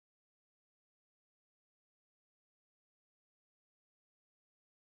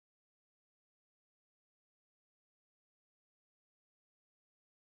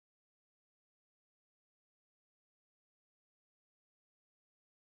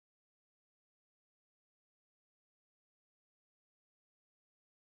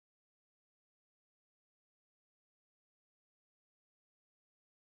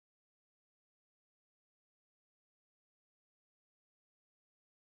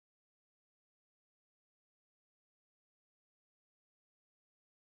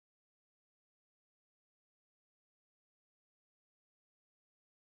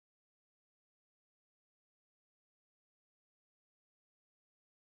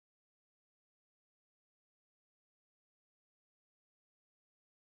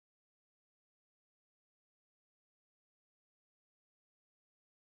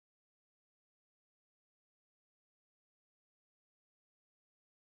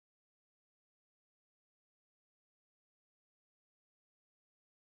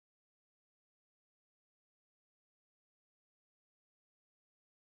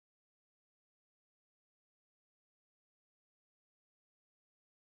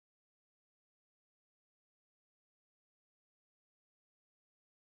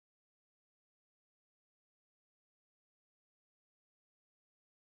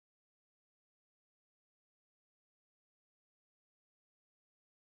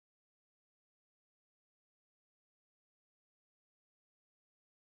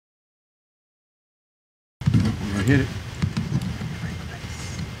hit it.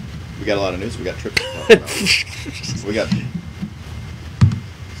 We got a lot of news. We got trips. We got.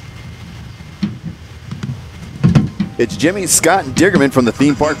 It's Jimmy, Scott, and Dickerman from the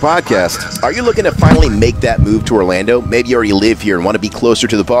Theme Park Podcast. Are you looking to finally make that move to Orlando? Maybe you already live here and want to be closer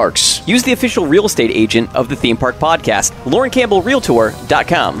to the parks. Use the official real estate agent of the Theme Park Podcast,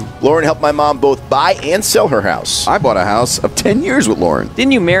 LaurenCampbellRealtor.com. Lauren helped my mom both buy and sell her house. I bought a house of 10 years with Lauren.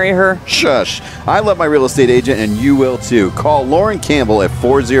 Didn't you marry her? Shush. I love my real estate agent, and you will too. Call Lauren Campbell at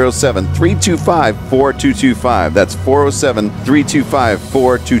 407-325-4225. That's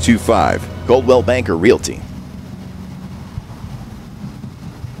 407-325-4225. Goldwell Banker Realty.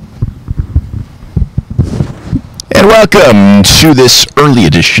 And welcome to this early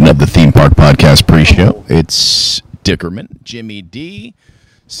edition of the Theme Park Podcast pre-show. It's Dickerman, Jimmy D,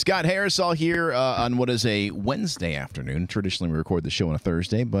 Scott Harris all here on what is a Wednesday afternoon. Traditionally, we record the show on a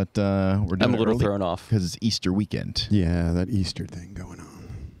Thursday, but we're doing I'm a little thrown off because it's Easter weekend. Yeah, that Easter thing going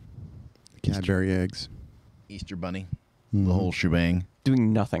on. Cadbury eggs. Easter bunny, the whole shebang.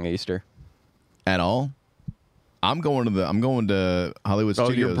 Doing nothing Easter. At all? I'm going to Hollywood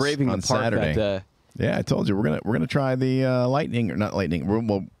Studios you're braving on the park Saturday. that Yeah, I told you we're gonna try the lightning or not lightning.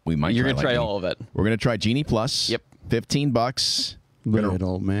 We might. You're try gonna try lightning. all of it. We're gonna try Genie Plus. Yep, $15.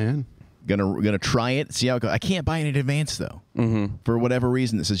 Little man. Gonna try it. See how it goes. I can't buy it in advance though. Mm-hmm. For whatever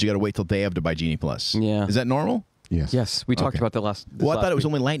reason, it says you got to wait till day of to buy Genie Plus. Yeah. Is that normal? Yes. Yes, we talked Okay. about that last. Well, I thought it was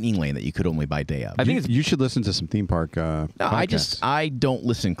only Lightning Lane that you could only buy day of. I think it's. You should listen to some theme park. No, podcasts. I don't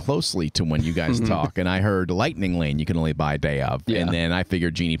listen closely to when you guys talk, and I heard Lightning Lane you can only buy day of, Yeah. and then I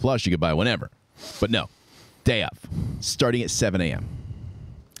figured Genie Plus you could buy whenever, but no, day of, starting at 7 a.m.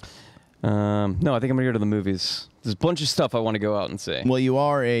 No, I think I'm gonna go to the movies. There's a bunch of stuff I want to go out and see. Well, you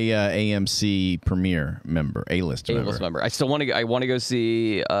are a AMC Premier member, A-list member. I still want to. I want to go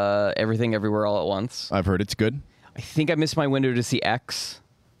see Everything Everywhere All at Once. I've heard it's good. I think I missed my window to see X.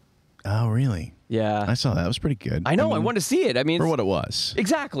 Oh, really? Yeah, I saw that. It was pretty good. I know. I mean, want to see it. I mean, for what it was.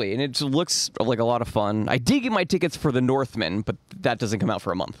 Exactly, and it looks like a lot of fun. I did get my tickets for The Northman, but that doesn't come out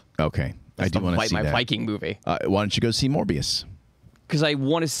for a month. Okay, I That's do want to see my that. Viking movie Why don't you go see Morbius? because I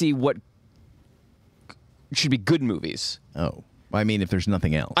want to see what should be good movies. Oh, I mean, if there's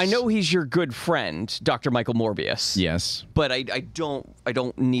nothing else. I know he's your good friend, Dr. Michael Morbius. Yes. But I don't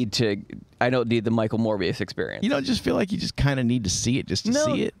need the Michael Morbius experience. You don't just feel like you just kind of need to see it just to No,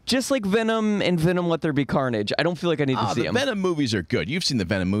 see it? just like Venom and Venom Let There Be Carnage. I don't feel like I need to see The them. Venom movies are good. You've seen the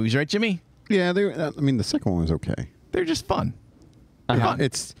Venom movies, right, Jimmy? Yeah, I mean, the second one was okay. They're just fun. Uh-huh.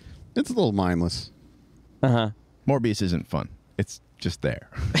 It's a little mindless. Uh-huh. Morbius isn't fun. It's just there.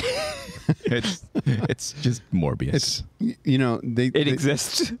 it's just Morbius. It's they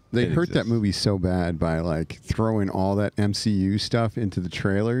exists. They It hurt exists. that movie so bad by like throwing all that MCU stuff into the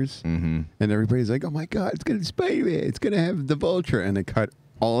trailers, and everybody's like, "Oh my god, it's gonna be Spider-Man, it's gonna have the Vulture," and they cut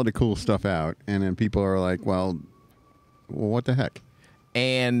all of the cool stuff out, and then people are like, "Well, what the heck?"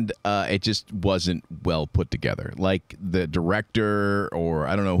 And it just wasn't well put together. Like the director, or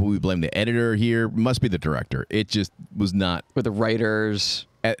I don't know who we blame, the editor here, must be the director. It just was not. With the writers.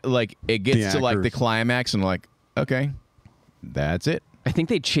 Like it gets to like the climax and like, okay, that's it. I think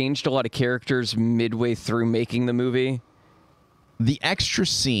they changed a lot of characters midway through making the movie. The extra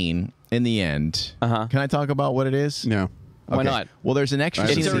scene in the end. Uh-huh. Can I talk about what it is? No. Why not? Well, there's an extra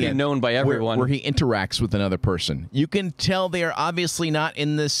It's scene at the already end known by everyone. where he interacts with another person. You can tell they are obviously not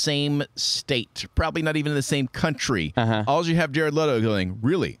in the same state, probably not even in the same country. Uh-huh. All you have Jared Leto going,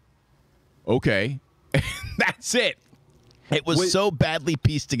 really? Okay. That's it. It was so badly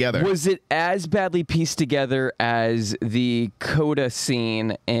pieced together. Was it as badly pieced together as the coda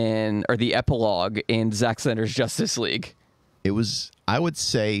scene or the epilogue in Zack Snyder's Justice League? It was, I would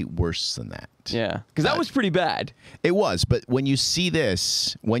say, worse than that. Yeah, because that was pretty bad. It was, but when you see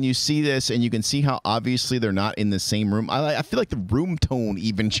this, and you can see how obviously they're not in the same room, I feel like the room tone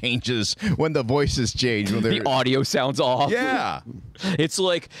even changes when the voices change. When The audio sounds off. Yeah. It's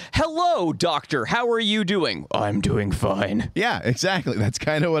like, hello, doctor, how are you doing? I'm doing fine. Yeah, exactly. That's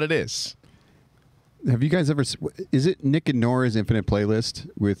kind of what it is. Have you guys ever? Is it Nick and Nora's Infinite Playlist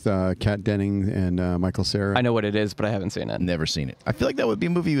with Kat Denning and Michael Cera? I know what it is, but I haven't seen it. Never seen it. I feel like that would be a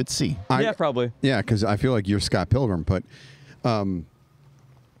movie you would see. Yeah, probably. Yeah, because I feel like you're Scott Pilgrim, but I'm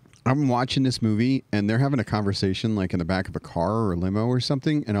watching this movie and they're having a conversation like in the back of a car or a limo or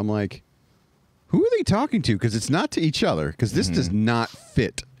something, and I'm like, who are they talking to? Because it's not to each other. Because this does not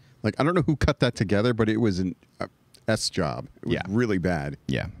fit. Like, I don't know who cut that together, but it was an S job. It was really bad.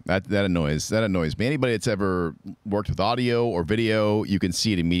 Yeah, that annoys me. Anybody that's ever worked with audio or video, you can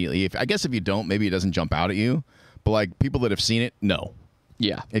see it immediately. I guess if you don't, maybe it doesn't jump out at you. But like people that have seen it, no.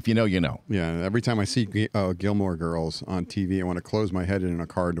 Yeah. If you know, you know. Yeah, every time I see Gilmore Girls on TV, I want to close my head in a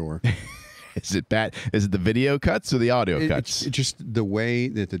car door. Is it bad? Is it the video cuts or the audio cuts? It's just the way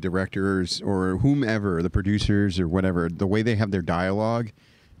that the directors or whomever, the producers or whatever, the way they have their dialogue,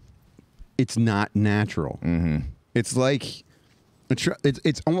 it's not natural. Mm-hmm. It's like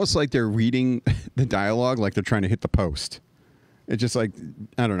it's almost like they're reading the dialogue like they're trying to hit the post. It's just like,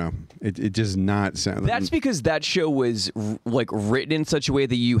 I don't know. It does not sound. That's because that show was like written in such a way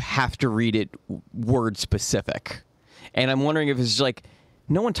that you have to read it word specific. And I'm wondering if it's like,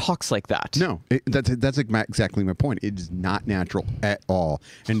 no one talks like that. No, that's exactly my point. It is not natural at all.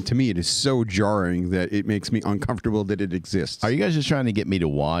 And to me, it is so jarring that it makes me uncomfortable that it exists. Are you guys just trying to get me to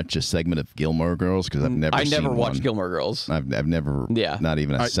watch a segment of Gilmore Girls? Because I've never seen watched one. Gilmore Girls. I've never, not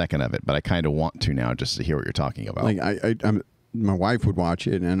even a second of it, but I kind of want to now just to hear what you're talking about. Like my wife would watch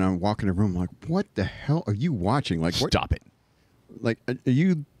it, and I'm walking in the room like, what the hell are you watching? Like, Stop it. Like,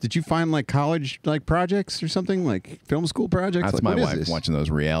 did you find like college like projects or something, like film school projects? That's like, my wife watching those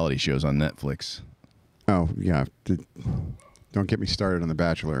reality shows on Netflix. Oh yeah, don't get me started on The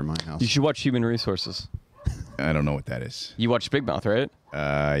Bachelor in my house. You should watch Human Resources. I don't know what that is. You watched Big Mouth, right?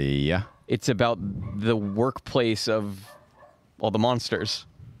 Yeah. It's about the workplace of all the monsters.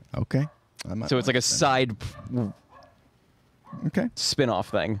 Okay. So it's like a side spin-off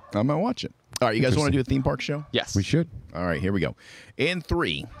thing. I might watch it. All right, you guys want to do a theme park show? Yes. We should. All right, here we go. In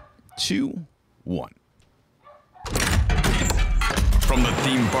 3, 2, 1. From the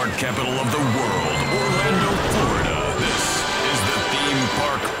theme park capital of the world, Orlando, Florida, this is the Theme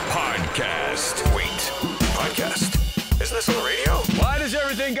Park Podcast. Wait, podcast? Isn't this on the radio? Why does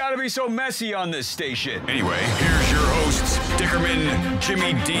everything gotta be so messy on this station? Anyway, here's your hosts, Dickerman,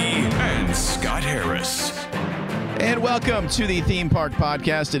 Jimmy D, and Scott Harris. And welcome to the Theme Park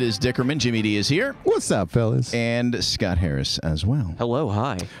Podcast. It is Dickerman. Jimmy D is here. What's up, fellas? And Scott Harris as well. Hello,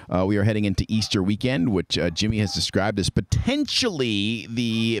 hi. We are heading into Easter weekend, which Jimmy has described as potentially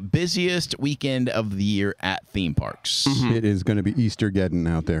the busiest weekend of the year at theme parks. Mm-hmm. It is going to be Easter-geddon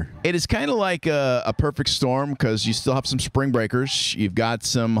out there. It is kind of like a perfect storm because you still have some spring breakers. You've got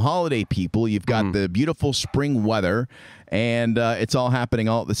some holiday people. You've got the beautiful spring weather. And it's all happening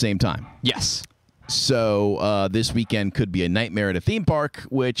all at the same time. Yes. So this weekend could be a nightmare at a theme park,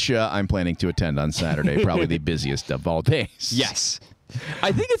 which I'm planning to attend on Saturday, probably the busiest of all days. Yes.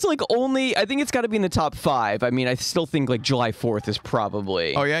 I think it's I think it's got to be in the top 5. I mean, I still think like July 4th is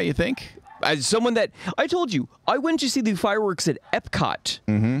probably. Oh, yeah, you think? As someone that I told you, I went to see the fireworks at Epcot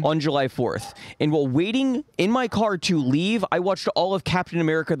on July 4th. And while waiting in my car to leave, I watched all of Captain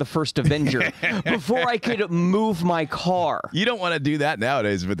America: The First Avenger before I could move my car. You don't want to do that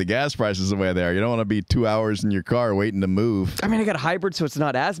nowadays with the gas prices the way they are. You don't want to be 2 hours in your car waiting to move. I mean, I got a hybrid, so it's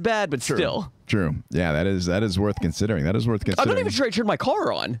not as bad, but still. True. Yeah, that is worth considering. That is worth considering. I'm not even sure I turned my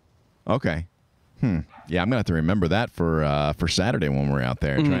car on. Okay. Yeah, I'm gonna have to remember that for Saturday when we're out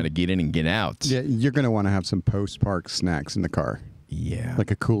there trying to get in and get out. Yeah, you're going to want to have some post-park snacks in the car. Yeah,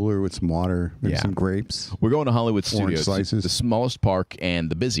 like a cooler with some water and some grapes. We're going to Hollywood Orange Studios, slices. the smallest park and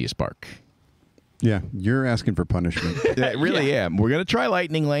the busiest park. Yeah, you're asking for punishment. I really am. We're gonna try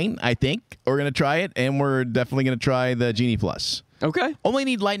Lightning Lane. I think we're gonna try it, and we're definitely gonna try the Genie Plus. Okay. Only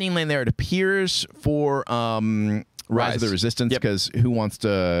need Lightning Lane there. It appears for Rise of the Resistance, because who wants to?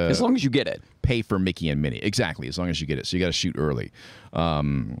 As long as you get it. Pay for Mickey and Minnie. Exactly, as long as you get it. So you got to shoot early.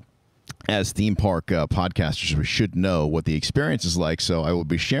 As theme park podcasters, we should know what the experience is like, so I will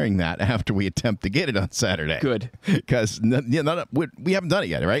be sharing that after we attempt to get it on Saturday. Good. Because we haven't done it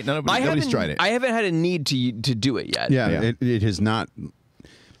yet, right? Nobody's tried it. I haven't had a need to do it yet. Yeah. It has not.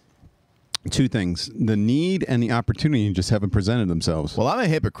 Two things: the need and the opportunity just haven't presented themselves. Well, I'm a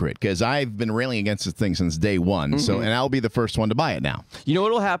hypocrite because I've been railing against this thing since day one. So, and I'll be the first one to buy it now. You know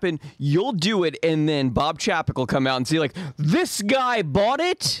what'll happen? You'll do it, and then Bob Chapek will come out and say, like, this guy bought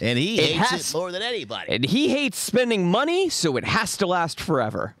it, and he hates it more than anybody. And he hates spending money, so it has to last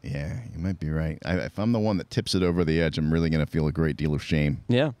forever. Yeah, you might be right. If I'm the one that tips it over the edge, I'm really going to feel a great deal of shame.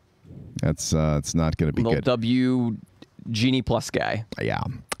 Yeah, that's it's not going to be good. W Genie Plus guy. Yeah.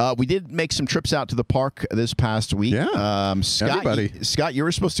 We did make some trips out to the park this past week. Yeah. Scott, you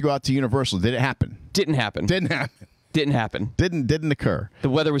were supposed to go out to Universal. Did it happen? Didn't happen. Didn't happen. Didn't happen. Didn't occur. The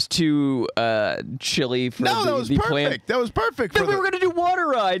weather was too chilly for that was perfect. Plan. That was perfect. Then we were going to do water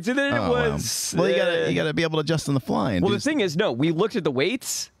rides, and then it was. Well, you got to be able to adjust on the fly. Well, the thing is, no, we looked at the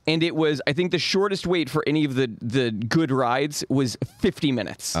waits, and it was, I think, the shortest wait for any of the good rides was 50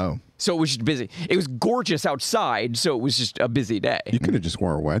 minutes. Oh. So it was just busy. It was gorgeous outside, so it was just a busy day. You could have just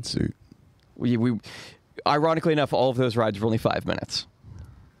wore a wetsuit. We ironically enough, all of those rides were only 5 minutes.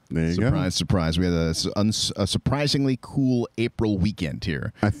 There you Surprise, surprise. We had a surprisingly cool April weekend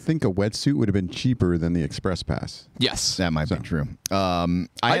here. go. I think a wetsuit would have been cheaper than the Express Pass. Yes. That might be true. I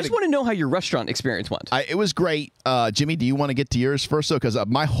just want to know how your restaurant experience went. It was great. Jimmy, do you want to get to yours first, though? Because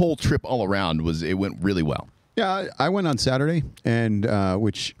my whole trip all around went really well. Yeah, I went on Saturday, and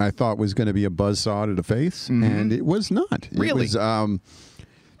which I thought was going to be a buzzsaw to the face, and it was not. Really? It was,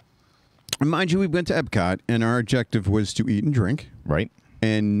 mind you, we went to Epcot, and our objective was to eat and drink. Right.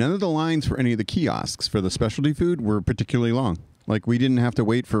 And none of the lines for any of the kiosks for the specialty food were particularly long. Like, we didn't have to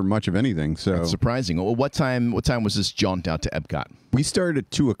wait for much of anything. So That's surprising. Well, what time was this jaunt out to Epcot? we started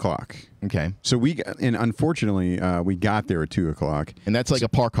at 2 o'clock. Okay. So unfortunately, we got there at 2 o'clock. And that's like a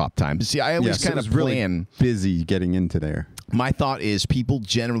park hop time. See, I always So kind it of was really plan. busy getting into there. My thought is people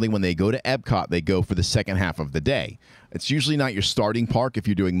generally, when they go to Epcot, they go for the second half of the day. It's usually not your starting park if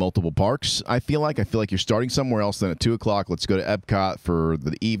you're doing multiple parks, I feel like you're starting somewhere else. Then at 2 o'clock, let's go to Epcot for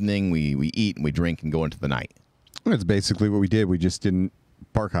the evening. We eat and we drink and go into the night. That's basically what we did. We just didn't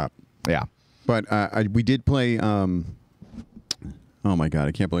park hop. Yeah. But we did play. Oh my god,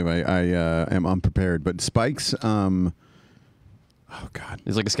 I can't believe I am unprepared. But Spikes. Oh god.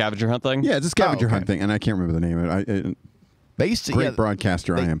 It's like a scavenger hunt thing? Yeah, it's a scavenger okay. hunt thing, and I can't remember the name of it. They used to, Great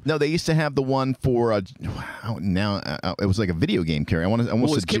broadcaster I am. No, they used to have the one for it was like a video game carry. I almost Well, it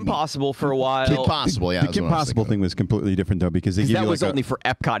was said Kim Jimmy. Possible for a while. Kim Possible, yeah. The that's Kim what I was Possible thinking thing was completely different though, because they give That you was like only for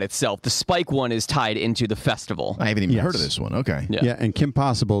Epcot itself. The Spike one is tied into the festival. I haven't even Yes. heard of this one. Okay. Yeah. yeah, and Kim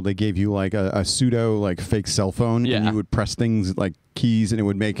Possible they gave you like a pseudo like fake cell phone, and Yeah. you would press things like keys, and it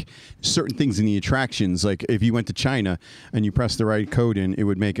would make certain things in the attractions. Like if you went to China and you pressed the right code in, it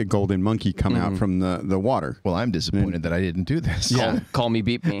would make a golden monkey come out from the water. Well, I'm disappointed that I didn't do this. Call me,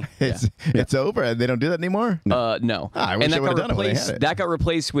 beep me. It's over. They don't do that anymore. No. I wish and I that would've got done it when they replaced. had it. That got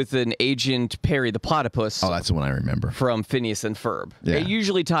replaced with an Agent Perry the Platypus Oh, that's the one I remember. from Phineas and Ferb. Yeah. It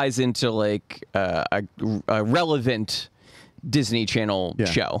usually ties into like a relevant Disney Channel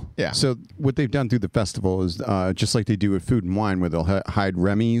show. Yeah. So what they've done through the festival is just like they do with Food and Wine, where they'll hide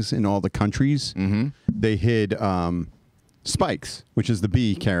Remy's in all the countries. Mm-hmm. They hid Spikes, which is the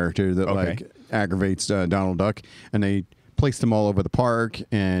bee character that like aggravates Donald Duck, and they placed them all over the park.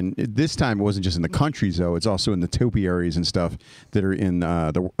 And this time it wasn't just in the countries though; it's also in the topiaries and stuff that are in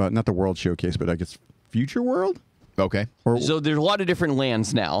the not the World Showcase, but I guess Future World. Okay. So there's a lot of different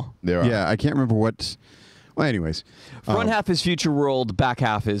lands now. There are. Yeah, I can't remember what. Well, anyways, Front half is Future World, back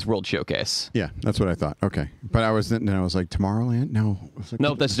half is World Showcase. yeah, that's what I thought. Okay, but I was like Tomorrowland. No, it was like,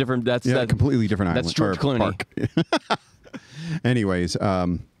 Nope, that's different. That's yeah, completely different That's island. George or Clooney. park. Anyways,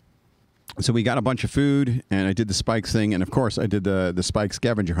 so we got a bunch of food, and I did the Spikes thing, and of course I did the Spikes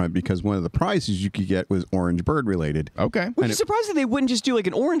scavenger hunt because one of the prizes you could get was Orange Bird related. Okay. Which is surprising they wouldn't just do like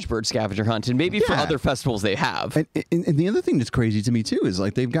an orange bird scavenger hunt, and maybe for Yeah. other festivals they have. And the other thing that's crazy to me too is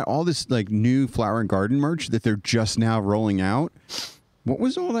like they've got all this like new flower and garden merch that they're just now rolling out. What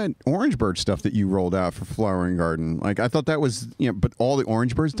was all that Orange Bird stuff that you rolled out for Flower and Garden? Like I thought that was but all the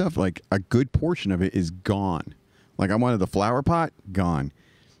Orange Bird stuff, like a good portion of it is gone. Like I wanted the flower pot, gone.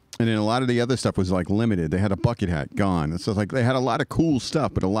 And then a lot of the other stuff was like limited. They had a bucket hat, gone. So it's like they had a lot of cool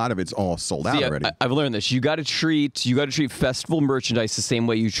stuff, but a lot of it's all sold out See, already. I've learned this. You got to treat festival merchandise the same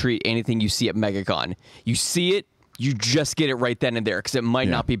way you treat anything you see at MegaCon. You see it, you just get it right then and there because it might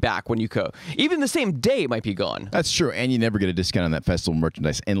not be back when you go. Even the same day, it might be gone. That's true, and you never get a discount on that festival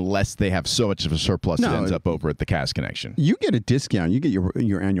merchandise unless they have so much of a surplus that ends up over at the Cast Connection. You get a discount. You get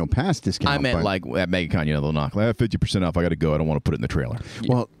your annual pass discount. I meant like at MegaCon, they'll knock like 50% off. I got to go. I don't want to put it in the trailer.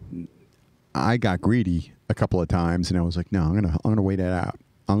 Well, I got greedy a couple of times, and I was like, no, I'm gonna wait it out.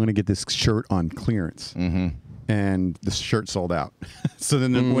 I'm gonna get this shirt on clearance. Mm-hmm. And the shirt sold out. So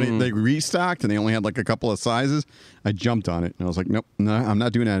then when they restocked and they only had like a couple of sizes, I jumped on it and I was like, nope, no, I'm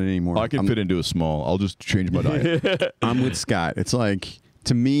not doing that anymore. I can fit into a small. I'll just change my diet. I'm with Scott. It's like,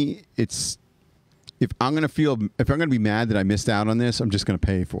 to me, it's if I'm gonna be mad that I missed out on this, I'm just gonna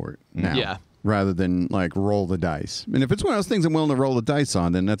pay for it now. Yeah. Rather than like roll the dice. And if it's one of those things I'm willing to roll the dice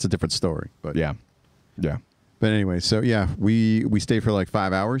on, then that's a different story. But Yeah. But anyway, so yeah, we stayed for like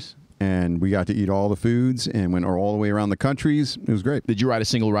 5 hours. And we got to eat all the foods and went all the way around the countries. It was great. Did you ride a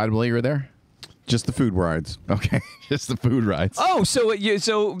single ride while you were there? Just the food rides. Okay, just the food rides. Oh,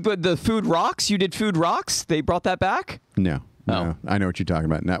 but the Food Rocks? You did Food Rocks? They brought that back? No. Oh. I know what you're talking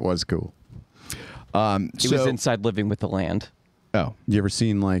about, and that was cool. It was Inside Living with the Land. Oh, You ever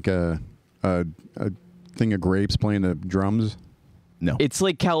seen like a thing of grapes playing the drums? no. It's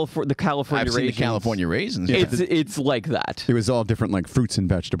like the California I've seen the raisins. California raisins. It's like that. It was all different like fruits and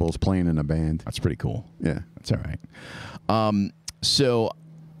vegetables playing in a band. That's pretty cool. Yeah. That's all right. So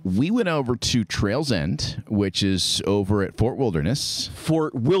we went over to Trails End, which is over at Fort Wilderness.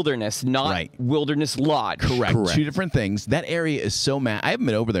 Fort Wilderness, not Wilderness Lodge. Correct. Two different things. That area is so I haven't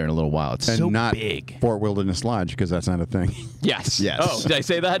been over there in a little while. It's and so not big. Fort Wilderness Lodge, because that's not a thing. Yes. Yes. Oh, did I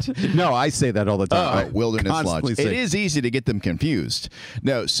say that? No, I say that all the time. Wilderness Lodge. It is easy to get them confused.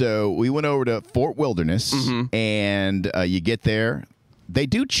 No, so we went over to Fort Wilderness, and you get there. They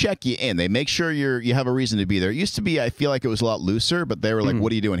do check you in. They make sure you have a reason to be there. It used to be, I feel like it was a lot looser, but they were like,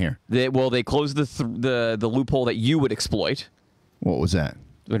 "What are you doing here?" They closed the loophole that you would exploit. What was that?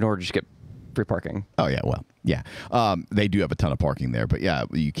 In order to get free parking. Oh yeah, well, yeah. They do have a ton of parking there, but yeah,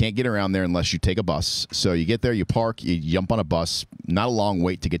 you can't get around there unless you take a bus. So you get there, you park, you jump on a bus. Not a long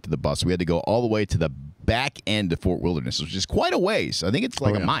wait to get to the bus. We had to go all the way to the back end of Fort Wilderness, which is quite a ways. I think it's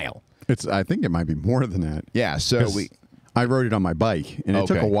like a mile. I think it might be more than that. Yeah. So I rode it on my bike, and it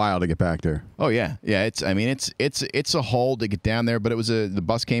took a while to get back there. Oh yeah, yeah. It's a haul to get down there, but the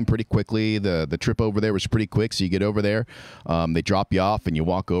bus came pretty quickly. The trip over there was pretty quick, so you get over there. They drop you off, and you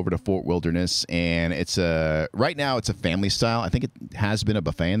walk over to Fort Wilderness, and right now it's a family style. I think it has been a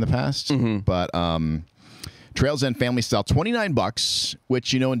buffet in the past, but Trails End family style, $29,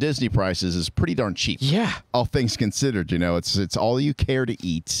 which in Disney prices is pretty darn cheap. Yeah, all things considered, it's all you care to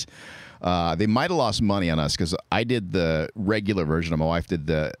eat. They might have lost money on us because I did the regular version, and my wife did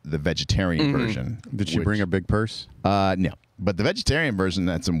the vegetarian version. Did she bring a big purse? No. But the vegetarian version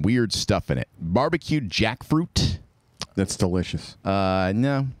had some weird stuff in it. Barbecued jackfruit. That's delicious.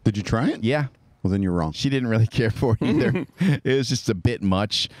 No. Did you try it? Yeah. Well, then you're wrong. She didn't really care for it either. It was just a bit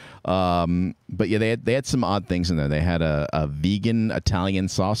much. But yeah, they had some odd things in there. They had a vegan Italian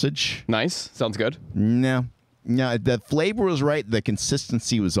sausage. Nice. Sounds good. No, the flavor was right. The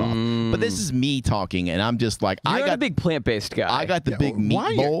consistency was off. But this is me talking, and I'm just like, You're a big plant-based guy. I got the big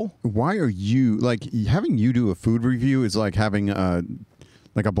meat bowl. Why are you, having you do a food review is like having a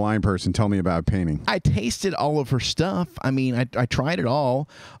blind person tell me about painting. I tasted all of her stuff. I mean, I tried it all.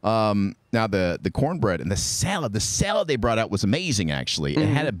 Now, the cornbread and the salad they brought out was amazing, actually. It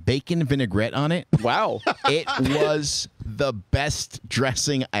had a bacon vinaigrette on it. Wow. It was the best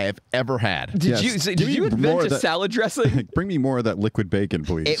dressing I have ever had. Did you invent a salad dressing? Bring me more of that liquid bacon,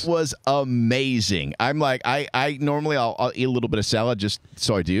 please. It was amazing. I'm like, I normally I'll eat a little bit of salad just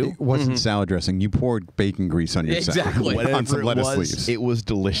so I do. It wasn't salad dressing. You poured bacon grease on your salad. Exactly. On some lettuce leaves. It was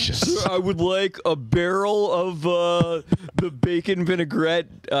delicious. I would like a barrel of the bacon vinaigrette.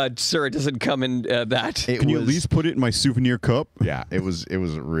 Sir, it doesn't come in that. Can you at least put it in my souvenir cup? Yeah, it was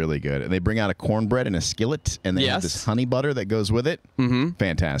really good. And they bring out a cornbread in a skillet, and they have this honey butter that goes with it.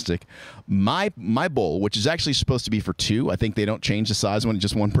 Fantastic. My bowl, which is actually supposed to be for two. I think they don't change the size when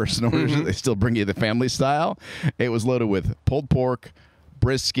just one person orders it. They still bring you the family style. It was loaded with pulled pork,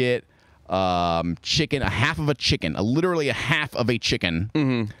 brisket, chicken, literally a half of a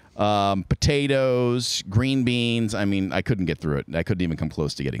chicken. Potatoes, green beans. I mean, I couldn't get through it. I couldn't even come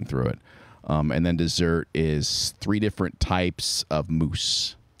close to getting through it. And then dessert is 3 different types of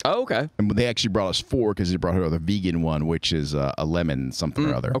mousse. Oh, okay. And they actually brought us 4 because they brought her the vegan one, which is a lemon something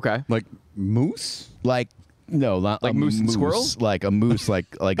or other. Okay. Like mousse? No, not like mousse and squirrel. Like a mousse, like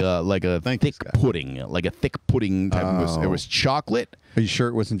a thick pudding, like a thick pudding type of mousse. It was chocolate. Are you sure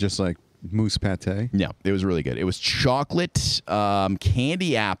it wasn't just like mousse pate? No, it was really good. It was chocolate,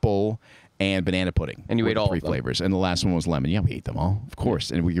 candy apple, and banana pudding. And you ate all 3 of them. flavors. And the last one was lemon. Yeah, we ate them all, of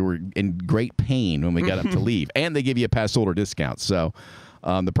course. And we were in great pain when we got up to leave. And they give you a pass holder discount. So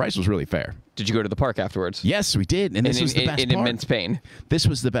the price was really fair. Did you go to the park afterwards? Yes, we did. And this was the best part. In immense pain. This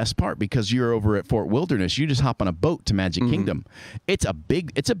was the best part because you're over at Fort Wilderness. You just hop on a boat to Magic Kingdom. It's a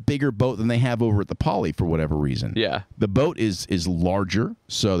bigger boat than they have over at the Poly for whatever reason. Yeah. The boat is larger,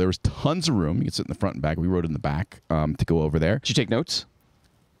 so there was tons of room. You could sit in the front and back. We rode in the back to go over there. Did you take notes?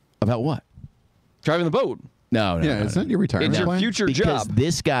 About what? Driving the boat. No. It's not your retirement It's your plan? future because job.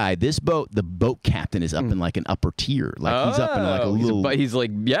 This boat, the boat captain is up in like an upper tier. Like he's up in like a little. He's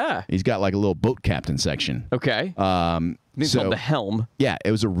like, yeah. He's got like a little boat captain section. Okay. It's called the helm. Yeah, it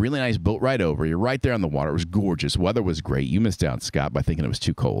was a really nice boat ride over. You're right there on the water. It was gorgeous. Weather was great. You missed out, Scott, by thinking it was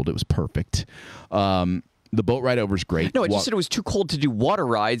too cold. It was perfect. The boat ride over is great. No, I just said it was too cold to do water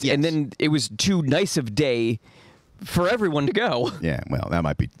rides, and then it was too nice of day for everyone to go. Yeah, well, that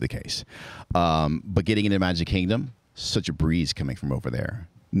might be the case. But getting into Magic Kingdom, such a breeze coming from over there.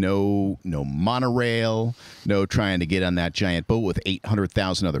 No monorail, no trying to get on that giant boat with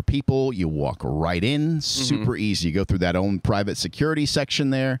 800,000 other people. You walk right in, super easy. You go through that own private security section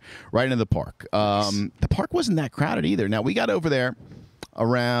there, right into the park. The park wasn't that crowded either. Now, we got over there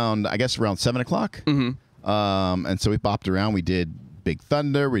around 7 o'clock. And so we bopped around. We did did Big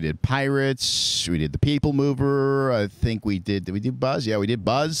Thunder. We did Pirates. We did the People Mover. I think we did. Did we do Buzz? Yeah, we did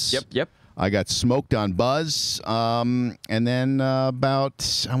Buzz. Yep. I got smoked on Buzz. And then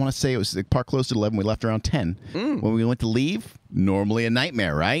about, I want to say it was the park closed at 11. We left around 10. When we went to leave, normally a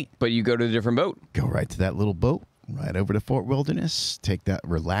nightmare, right? But you go to a different boat. Go right to that little boat, right over to Fort Wilderness, take that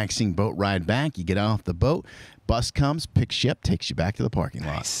relaxing boat ride back. You get off the boat, bus comes, picks you up, takes you back to the parking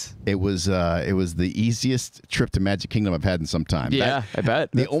lot. It was the easiest trip to Magic Kingdom I've had in some time. Yeah, I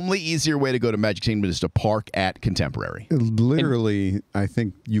bet. The only easier way to go to Magic Kingdom is to park at Contemporary. Literally, I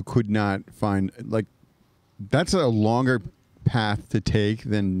think you could not find, like, that's a longer path to take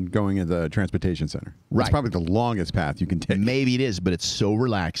than going to the transportation center. Right. It's probably the longest path you can take. Maybe it is, but it's so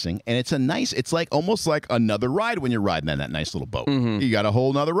relaxing, and it's like almost like another ride when you're riding on that nice little boat. You got a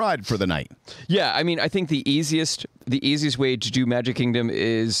whole nother ride for the night. Yeah, I mean, I think the easiest way to do Magic Kingdom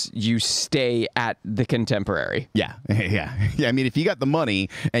is you stay at the Contemporary. Yeah. I mean, if you got the money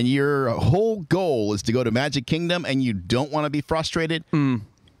and your whole goal is to go to Magic Kingdom and you don't want to be frustrated,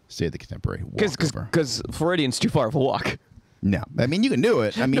 stay at the Contemporary. Because Floridian's too far of a walk. No, I mean, you can do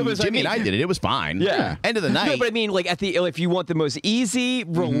it. I mean, Jimmy and I did it. It was fine. Yeah. End of the night. No, but I mean, like if you want the most easy,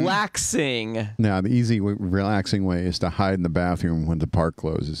 relaxing. No, the easy, relaxing way is to hide in the bathroom when the park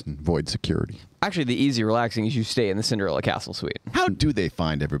closes and avoid security. Actually, the easy, relaxing is you stay in the Cinderella Castle suite. How do they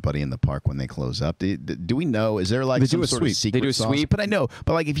find everybody in the park when they close up? Do we know? Is there like some sort of secret They do a sauce? sweep. But I know.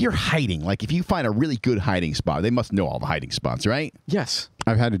 But like if you're hiding, like if you find a really good hiding spot, they must know all the hiding spots, right? Yes.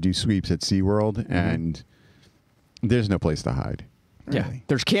 I've had to do sweeps at SeaWorld, and there's no place to hide. Yeah.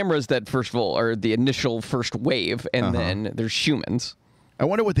 There's cameras that, first of all, are the initial first wave, and then there's humans. I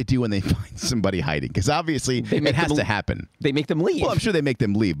wonder what they do when they find somebody hiding, because obviously it has to happen. They make them leave. Well, I'm sure they make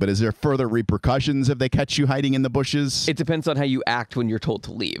them leave, but is there further repercussions if they catch you hiding in the bushes? It depends on how you act when you're told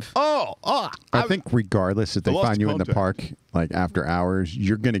to leave. I think regardless if they find you in the park, like after hours,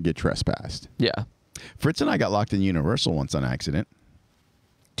 you're going to get trespassed. Yeah. Fritz and I got locked in Universal once on accident.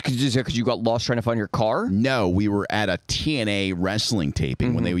 Because you got lost trying to find your car? No, we were at a TNA wrestling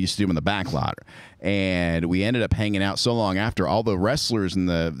taping when they used to do them in the back lot. And we ended up hanging out so long after all the wrestlers and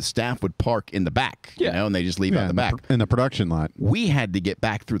the staff would park in the back, you know, and they just leave out the back. In the production lot. We had to get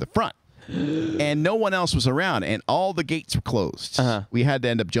back through the front. And no one else was around, and all the gates were closed. We had to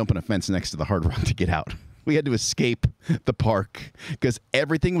end up jumping a fence next to the Hard Rock to get out. We had to escape the park because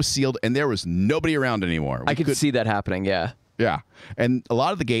everything was sealed and there was nobody around anymore. I could see that happening, yeah. Yeah. And a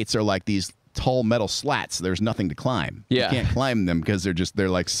lot of the gates are like these tall metal slats. There's nothing to climb. Yeah. You can't climb them because they're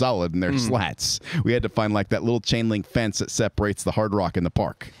like solid and they're slats. We had to find like that little chain link fence that separates the Hard Rock and the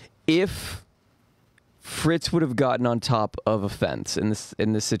park. If Fritz would have gotten on top of a fence in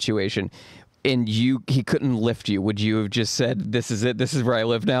this situation, and he couldn't lift you, would you have just said, "This is it. This is where I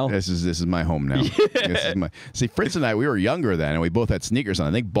live now"? This is my home now. See, Fritz and I, we were younger then, and we both had sneakers on.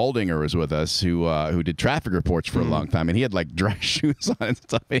 I think Baldinger was with us, who did traffic reports for a long time, and he had like dress shoes on and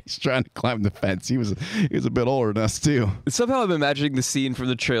stuff. And he's trying to climb the fence. He was a bit older than us too. Somehow I'm imagining the scene from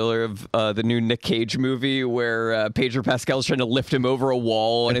the trailer of the new Nick Cage movie where Pedro Pascal's trying to lift him over a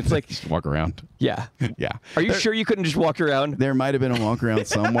wall, and it's like just walk around. Yeah. Yeah. Are you sure you couldn't just walk around? There might have been a walk around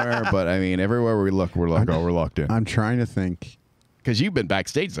somewhere, but I mean, everywhere we look, we're locked in. I'm trying to think. Because you've been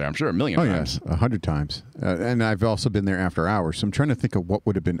backstage there, I'm sure, a million times. Oh, yes, 100 times. And I've also been there after hours. So I'm trying to think of what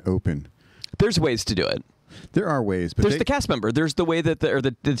would have been open. There's ways to do it. There are ways. But there's the cast member. There's the way that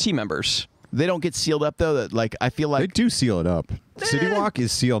the team members. They don't get sealed up, though? That like I feel like... They do seal it up. City Walk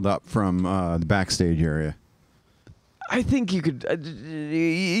is sealed up from the backstage area. I think you could.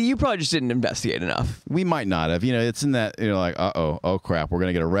 You probably just didn't investigate enough. We might not have. You know, it's in that, like, oh crap, we're going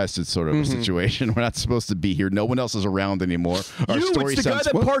to get arrested sort of a situation. We're not supposed to be here. No one else is around anymore. It's the guy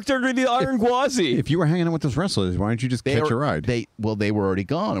that parked under the Iron Gwazi. If you were hanging out with those wrestlers, why don't you just catch a ride? They were already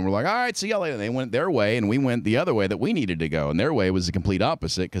gone. And we're like, all right, see y'all later. They went their way, and we went the other way that we needed to go. And their way was the complete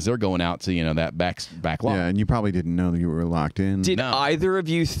opposite because they're going out to, that back lot. Yeah, and you probably didn't know that you were locked in. Did either of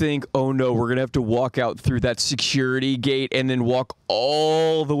you think, oh no, we're going to have to walk out through that security gate and then walk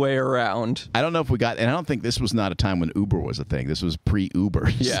all the way around? I don't know if we got, and I don't think this was not a time when Uber was a thing. This was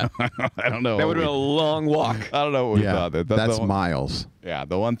pre-Uber. Yeah. So I don't know. That would have been a long walk. I don't know what we thought. That's miles. Yeah,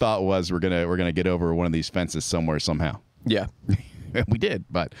 the one thought was we're gonna get over one of these fences somewhere somehow. Yeah. We did,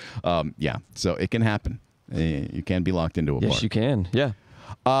 but yeah, so it can happen. You can be locked into a park. Yes, you can. Yeah.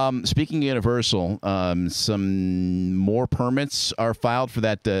 Speaking of Universal, some more permits are filed for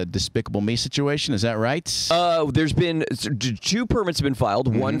that Despicable Me situation. Is that right? There's been 2 permits have been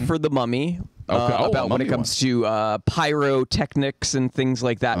filed. One for the Mummy, about when it comes to pyrotechnics and things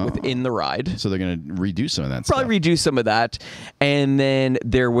like that within the ride. So they're going to redo some of that stuff. Probably redo some of that. And then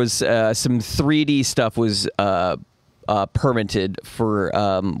there was some 3D stuff was permitted for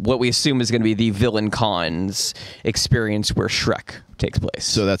what we assume is going to be the Villain Cons experience where Shrek takes place.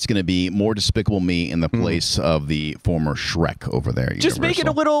 So that's going to be more Despicable Me in the place of the former Shrek over there. Just make it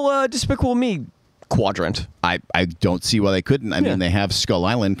a little Despicable Me quadrant. I don't see why they couldn't. I mean, they have Skull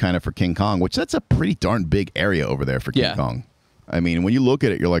Island kind of for King Kong, which that's a pretty darn big area over there for King Kong. I mean, when you look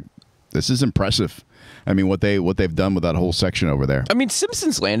at it, you're like, this is impressive. I mean, what they've done with that whole section over there. I mean,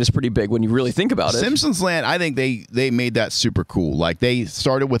 Simpsons Land is pretty big when you really think about it. Simpsons Land, I think they made that super cool. Like, they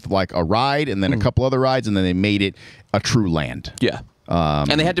started with like a ride and then a couple other rides, and then they made it a true land. Yeah.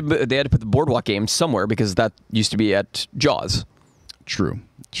 And they had to put the boardwalk games somewhere because that used to be at Jaws. True.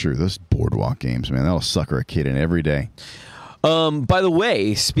 Those boardwalk games, man, that'll sucker a kid in every day. By the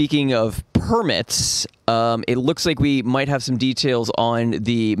way, speaking of permits, it looks like we might have some details on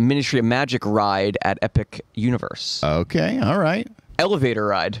the Ministry of Magic ride at Epic Universe. Okay, all right. Elevator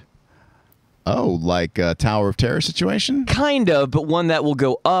ride. Oh, like a Tower of Terror situation? Kind of, but one that will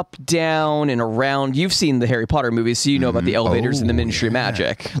go up, down, and around. You've seen the Harry Potter movies, so you know about the elevators in the Ministry of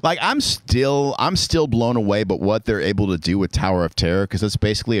Magic. Like, I'm still blown away by what they're able to do with Tower of Terror, because it's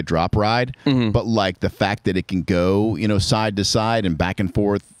basically a drop ride. But like the fact that it can go, side to side and back and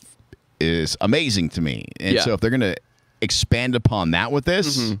forth is amazing to me. And so if they're going to expand upon that with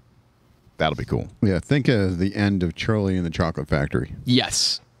this, that'll be cool. Yeah, think of the end of Charlie and the Chocolate Factory.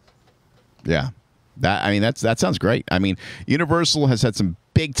 Yes. Yeah. That sounds great. I mean, Universal has had some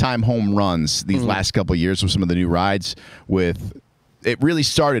big time home runs these last couple of years with some of the new rides. I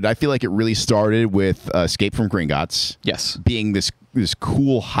feel like it really started with Escape from Gringotts. Yes. Being this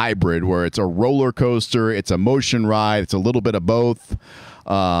cool hybrid where it's a roller coaster, it's a motion ride, it's a little bit of both.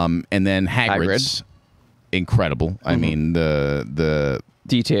 And then Hagrid's incredible. I mean, the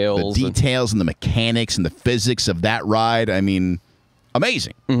details and the mechanics and the physics of that ride. I mean,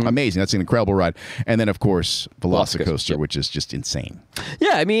 amazing. Amazing. That's an incredible ride. And then, of course, Velocicoaster, which is just insane.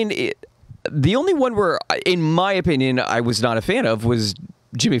 Yeah, I mean, the only one where, in my opinion, I was not a fan of was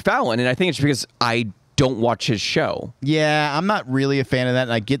Jimmy Fallon, and I think it's because I don't watch his show. Yeah, I'm not really a fan of that,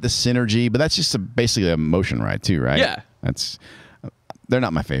 and I get the synergy, but that's just basically a motion ride too, right? Yeah. They're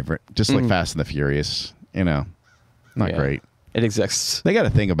not my favorite. Just like Fast and the Furious, not great. It exists. They got to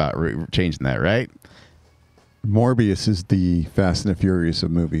think about changing that, right? Morbius is the Fast and the Furious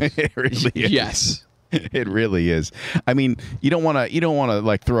of movies. It really is. Yes. It really is. I mean, you don't want to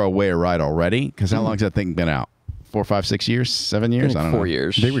like throw away a ride already, because how long has that thing been out? 4, 5, 6 years, 7 years? I don't know. 4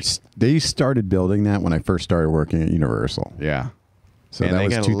 years. They started building that when I first started working at Universal. Yeah. So that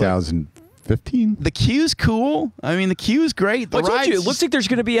was 2015. The queue's cool. I mean, the queue's great. I told you, it looks like there's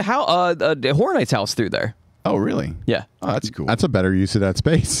going to be a Horror Nights house through there. Oh, really? Yeah. Oh, that's cool. That's a better use of that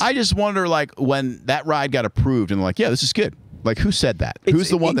space. I just wonder, like, when that ride got approved and like, yeah, this is good. Like, who said that? Who's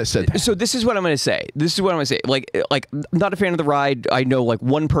the one that said that? So this is what I'm going to say. Like, not a fan of the ride. I know, like,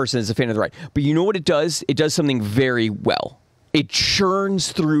 one person is a fan of the ride. But you know what it does? It does something very well. It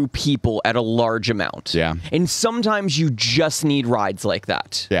churns through people at a large amount. Yeah. And sometimes you just need rides like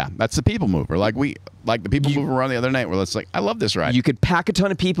that. Yeah, that's the people mover. Like the people mover around the other night where it's like, I love this ride. You could pack a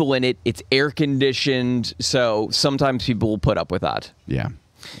ton of people in it. It's air conditioned. So sometimes people will put up with that. Yeah.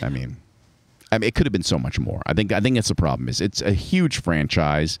 I mean, it could have been so much more. I think that's the problem. It's a huge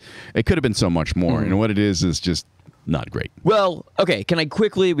franchise. It could have been so much more. And what it is just not great. Well, okay. Can I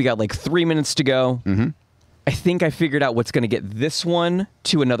quickly? We got like 3 minutes to go. I think I figured out what's going to get this one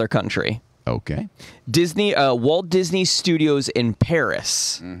to another country. Okay. Walt Disney Studios in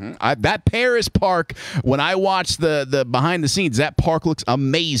Paris. That Paris park, when I watched the behind the scenes, that park looks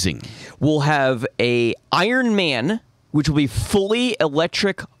amazing. We'll have a Iron Man, which will be fully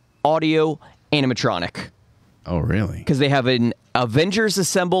electric audio animatronic. Oh, really? Because they have an Avengers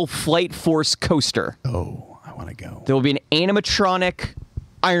Assemble Flight Force coaster. Oh, I want to go. There will be an animatronic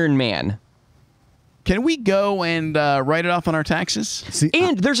Iron Man. Can we go and write it off on our taxes?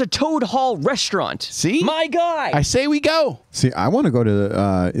 And there's a Toad Hall restaurant. See? My guy. I say we go. See, I want to go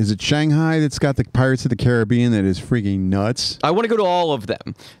to, is it Shanghai that's got the Pirates of the Caribbean that is freaking nuts? I want to go to all of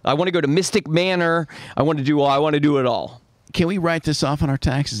them. I want to go to Mystic Manor. I want to do it all. Can we write this off on our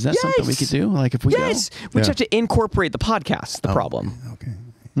taxes? Is that something we could do? Like if we go? We just have to incorporate the podcast, the problem.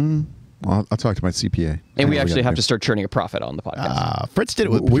 Okay. Well, I'll talk to my CPA. And we actually have to start turning a profit on the podcast. Fritz did it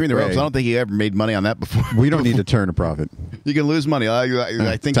with Between the Ropes. I don't think he ever made money on that before. We don't need to turn a profit. You can lose money.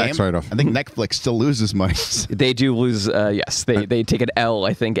 I think tax write-off. I think Netflix still loses money. They do lose. Yes, they take an L.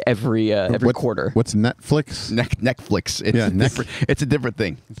 I think every quarter. What's Netflix? Netflix. It's a different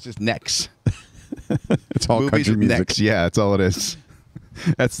thing. It's just Nex. It's all movies country with music. Nex. Yeah, that's all it is.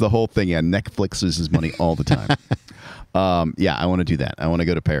 That's the whole thing. Yeah, Netflix loses money all the time. Yeah, I want to do that. I want to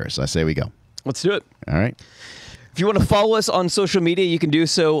go to Paris. I say we go. Let's do it. All right. If you want to follow us on social media, you can do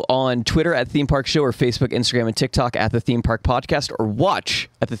so on Twitter at Theme Park Show or Facebook, Instagram, and TikTok at The Theme Park Podcast, or watch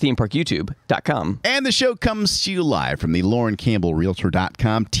at thethemeparkyoutube.com. And the show comes to you live from the Lauren Campbell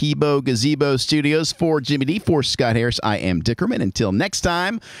Realtor.com Tebow Gazebo Studios. For Jimmy D, for Scott Harris, I am Dickerman. Until next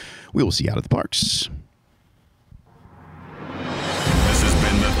time, we will see you out at the parks. This has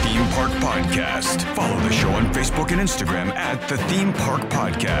been the Theme Park Podcast. Follow the show on Facebook and Instagram at the Theme Park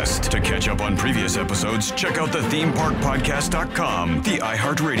Podcast. To catch up on previous episodes, check out thethemeparkpodcast.com, the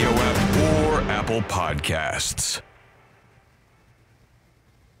iHeartRadio app, or Apple Podcasts.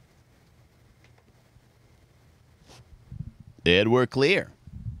 Ed, we're clear.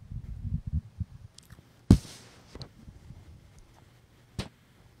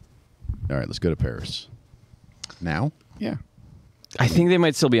 All right, let's go to Paris. Now? Yeah. I think there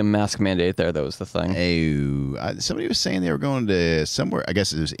might still be a mask mandate there, though, is the thing. Somebody was saying they were going to somewhere, I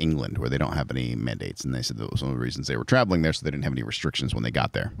guess it was England, where they don't have any mandates. And they said that was one of the reasons they were traveling there, so they didn't have any restrictions when they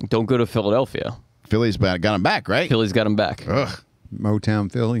got there. Don't go to Philadelphia. Philly's got them back, right? Philly's got him back. Ugh.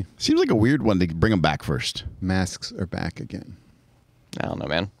 Motown Philly. Seems like a weird one to bring them back first. Masks are back again. I don't know,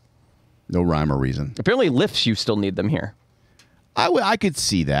 man. No rhyme or reason. Apparently lifts, you still need them here. I could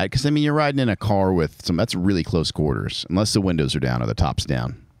see that, because, I mean, you're riding in a car with that's really close quarters, unless the windows are down or the top's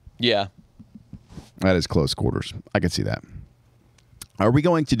down. Yeah. That is close quarters. I could see that. Are we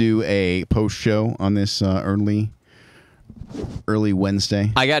going to do a post show on this early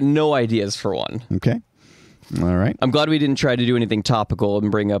Wednesday? I got no ideas for one. Okay. All right. I'm glad we didn't try to do anything topical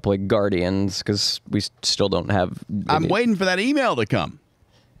and bring up, like, Guardians, because we still don't have... I'm waiting for that email to come.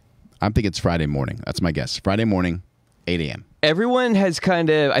 I'm thinking it's Friday morning. That's my guess. Friday morning, 8 a.m. Everyone has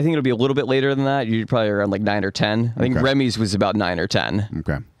kind of... I think it'll be a little bit later than that. You're probably around, like, 9 or 10. I think Okay. Remy's was about 9 or 10.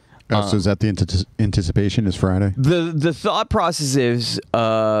 Okay. So is that the anticipation is Friday? The thought process is...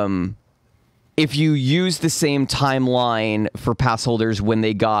 if you use the same timeline for pass holders when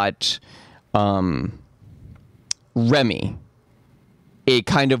they got Remy, it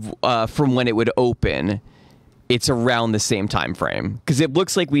kind of from when it would open, it's around the same time frame, because it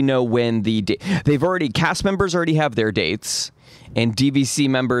looks like we know when cast members already have their dates, and DVC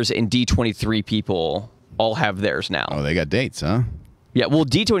members and D23 people all have theirs now. Oh, they got dates, huh? Yeah, well,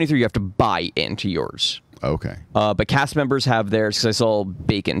 D23 you have to buy into yours. Okay. But cast members have theirs, because I saw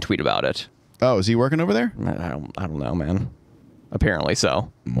Bacon tweet about it. Oh, is he working over there? I don't know, man. Apparently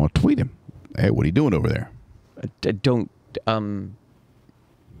so. Well, tweet him. Hey, what are you doing over there? Don't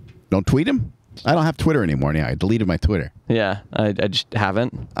tweet him? I don't have Twitter anymore. I deleted my Twitter. Yeah, I just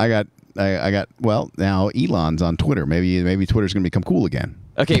haven't. I got. Well, now Elon's on Twitter. Maybe Twitter's gonna become cool again.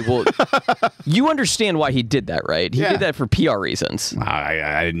 Okay, well, you understand why he did that, right? He Yeah. did that for PR reasons.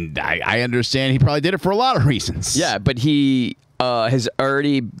 I understand. He probably did it for a lot of reasons. Yeah, but he has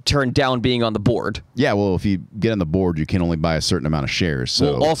already turned down being on the board. Yeah. Well, if you get on the board, you can only buy a certain amount of shares.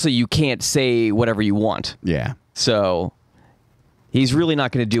 So Well, also, you can't say whatever you want. yeah. So he's really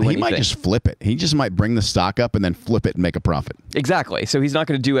not going to do He anything. might just flip it. He just might bring the stock up and then flip it and make a profit. Exactly. So he's not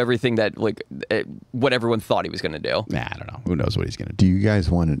going to do everything that what everyone thought he was going to do. Nah, I don't know. Who knows what he's going to do? Do you guys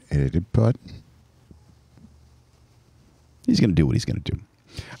want an edited button? He's going to do what he's going to do.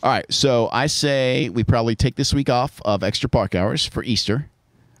 All right. So I say we probably take this week off of extra park hours for Easter.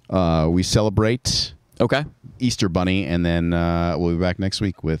 We celebrate Okay. Easter Bunny, and then we'll be back next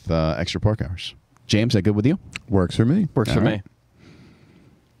week with extra park hours. James, is that good with you? Works for me. Works for All me. right.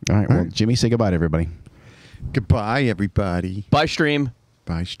 All right. Well, All right. Jimmy, say goodbye to everybody. Goodbye, everybody. Bye, stream.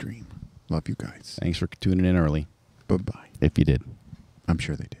 Bye, stream. Love you guys. Thanks for tuning in early, Bye-bye. if you did. I'm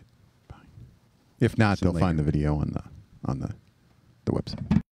sure they did. Bye. If not, See you they'll find later. the video on the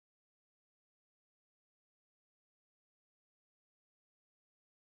website.